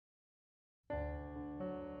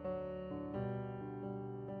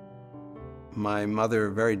My mother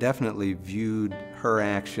very definitely viewed her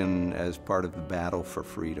action as part of the battle for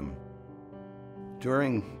freedom.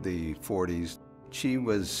 During the 40s, she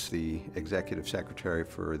was the executive secretary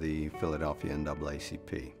for the Philadelphia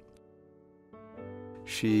NAACP.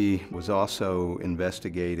 She was also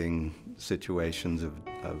investigating situations of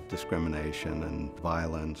discrimination and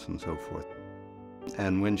violence and so forth.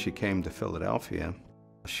 And when she came to Philadelphia,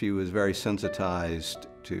 she was very sensitized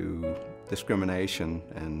to discrimination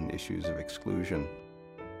and issues of exclusion.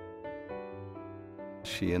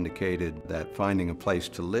 She indicated that finding a place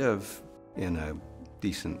to live in a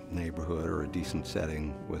decent neighborhood or a decent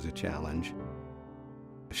setting was a challenge.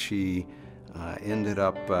 She ended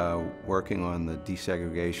up working on the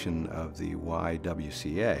desegregation of the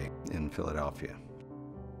YWCA in Philadelphia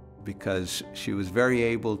because she was very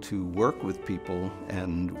able to work with people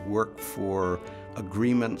and work for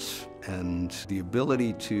agreements and the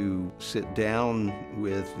ability to sit down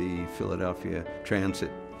with the Philadelphia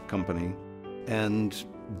Transit Company and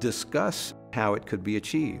discuss how it could be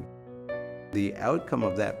achieved. The outcome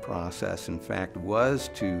of that process, in fact,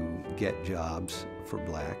 was to get jobs for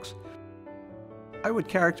blacks. I would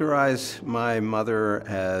characterize my mother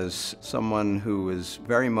as someone who is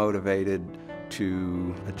very motivated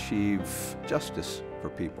to achieve justice for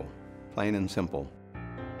people, plain and simple.